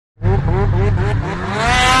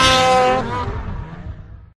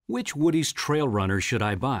Which Woody's trail runner should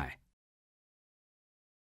I buy?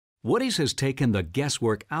 Woody's has taken the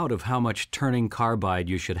guesswork out of how much turning carbide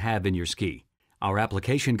you should have in your ski. Our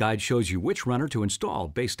application guide shows you which runner to install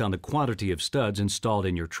based on the quantity of studs installed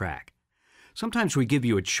in your track. Sometimes we give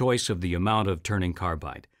you a choice of the amount of turning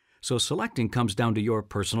carbide, so selecting comes down to your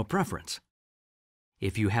personal preference.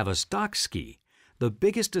 If you have a stock ski, the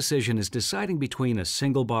biggest decision is deciding between a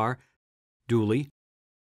single bar, dually,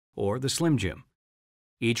 or the Slim Jim.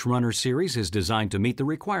 Each runner series is designed to meet the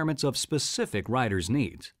requirements of specific rider's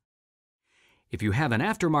needs. If you have an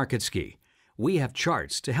aftermarket ski, we have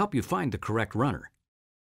charts to help you find the correct runner.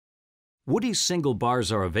 Woody's single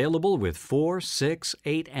bars are available with 4, 6,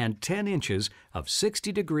 8, and 10 inches of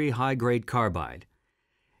 60-degree high-grade carbide.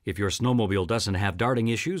 If your snowmobile doesn't have darting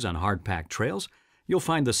issues on hard-packed trails, you'll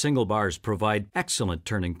find the single bars provide excellent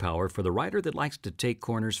turning power for the rider that likes to take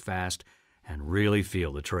corners fast and really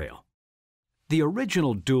feel the trail. The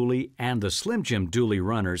original dually and the Slim Jim dually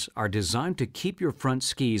runners are designed to keep your front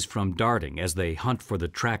skis from darting as they hunt for the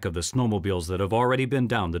track of the snowmobiles that have already been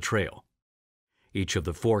down the trail. Each of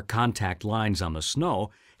the 4 contact lines on the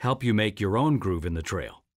snow help you make your own groove in the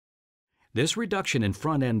trail. This reduction in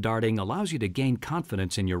front-end darting allows you to gain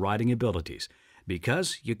confidence in your riding abilities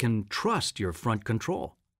because you can trust your front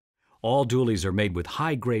control. All dualies are made with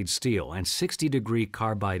high-grade steel and 60-degree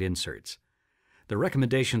carbide inserts. The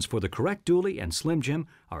recommendations for the correct dually and Slim Jim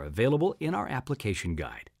are available in our application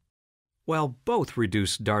guide. While both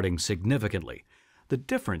reduce darting significantly, the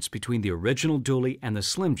difference between the original dually and the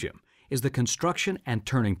Slim Jim is the construction and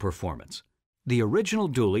turning performance. The original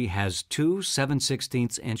dually has 2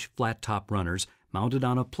 7/16-inch flat-top runners mounted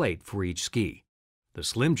on a plate for each ski. The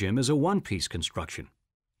Slim Jim is a one-piece construction.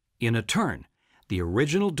 In a turn, the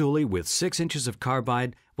original dually with 6 inches of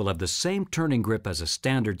carbide will have the same turning grip as a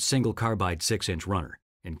standard single carbide 6-inch runner.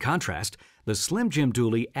 In contrast, the Slim Jim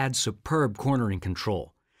dually adds superb cornering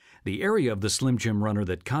control. The area of the Slim Jim runner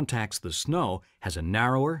that contacts the snow has a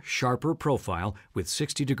narrower, sharper profile with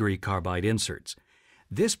 60-degree carbide inserts.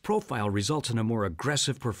 This profile results in a more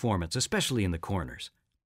aggressive performance, especially in the corners.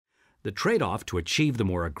 The trade-off to achieve the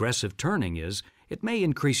more aggressive turning is it may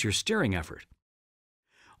increase your steering effort.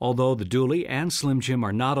 Although the dually and Slim Jim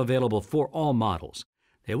are not available for all models,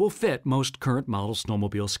 they will fit most current model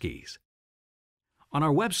snowmobile skis. On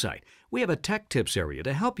our website, we have a tech tips area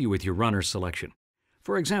to help you with your runner selection.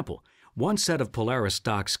 For example, one set of Polaris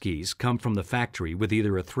stock skis come from the factory with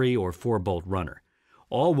either a 3 or 4 bolt runner.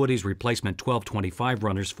 All Woody's replacement 1225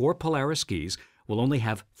 runners for Polaris skis will only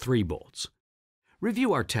have 3 bolts.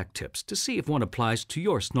 Review our tech tips to see if one applies to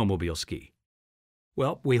your snowmobile ski.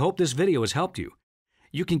 Well, we hope this video has helped you.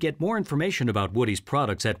 You can get more information about Woody's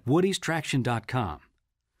products at woodystraction.com.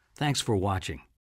 Thanks for watching.